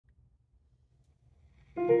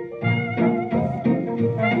There's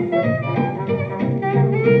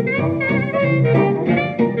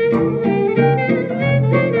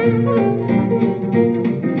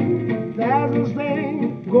this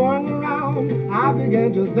thing going around, I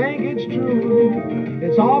begin to think it's true.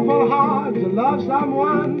 It's awful hard to love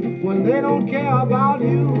someone when they don't care about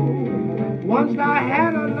you. Once I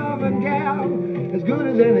had a loving gal, as good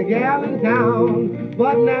as any gal in town,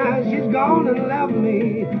 but now she's gone and left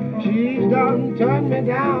me. She's done turned me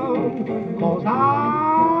down, 'cause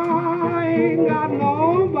I ain't got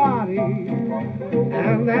nobody,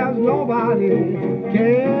 and there's nobody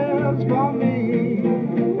cares for me.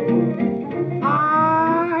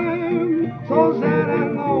 I'm so sad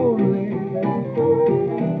and lonely.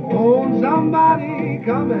 Won't somebody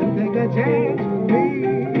come and take a chance with me?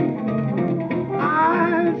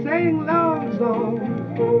 I sing love songs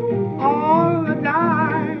all the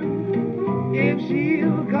time. If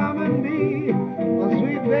she'll come and be a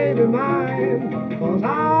sweet baby mine, 'cause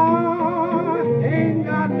I ain't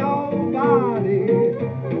got nobody,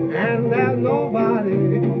 and there's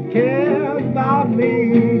nobody cares about me.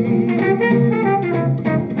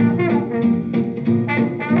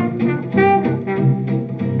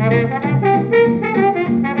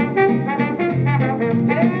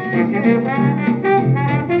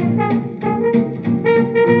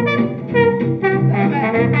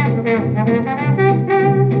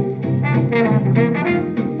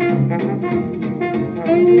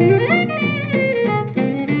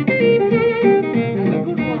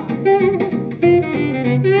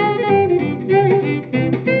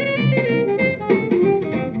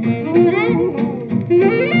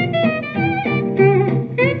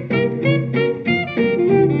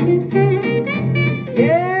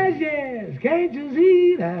 Can't you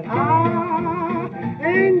see that I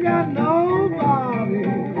ain't got nobody,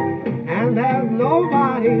 and there's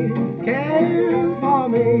nobody cares for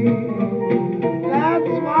me? That's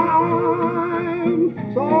why I'm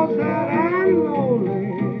so sad and lonely.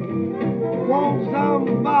 Won't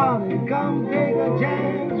somebody come take a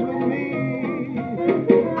chance with me?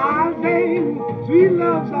 I sing sweet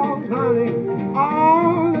love songs, honey,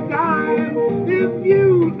 all the time. If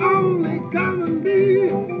you only come and be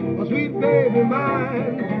a sweet baby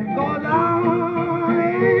mine, 'cause I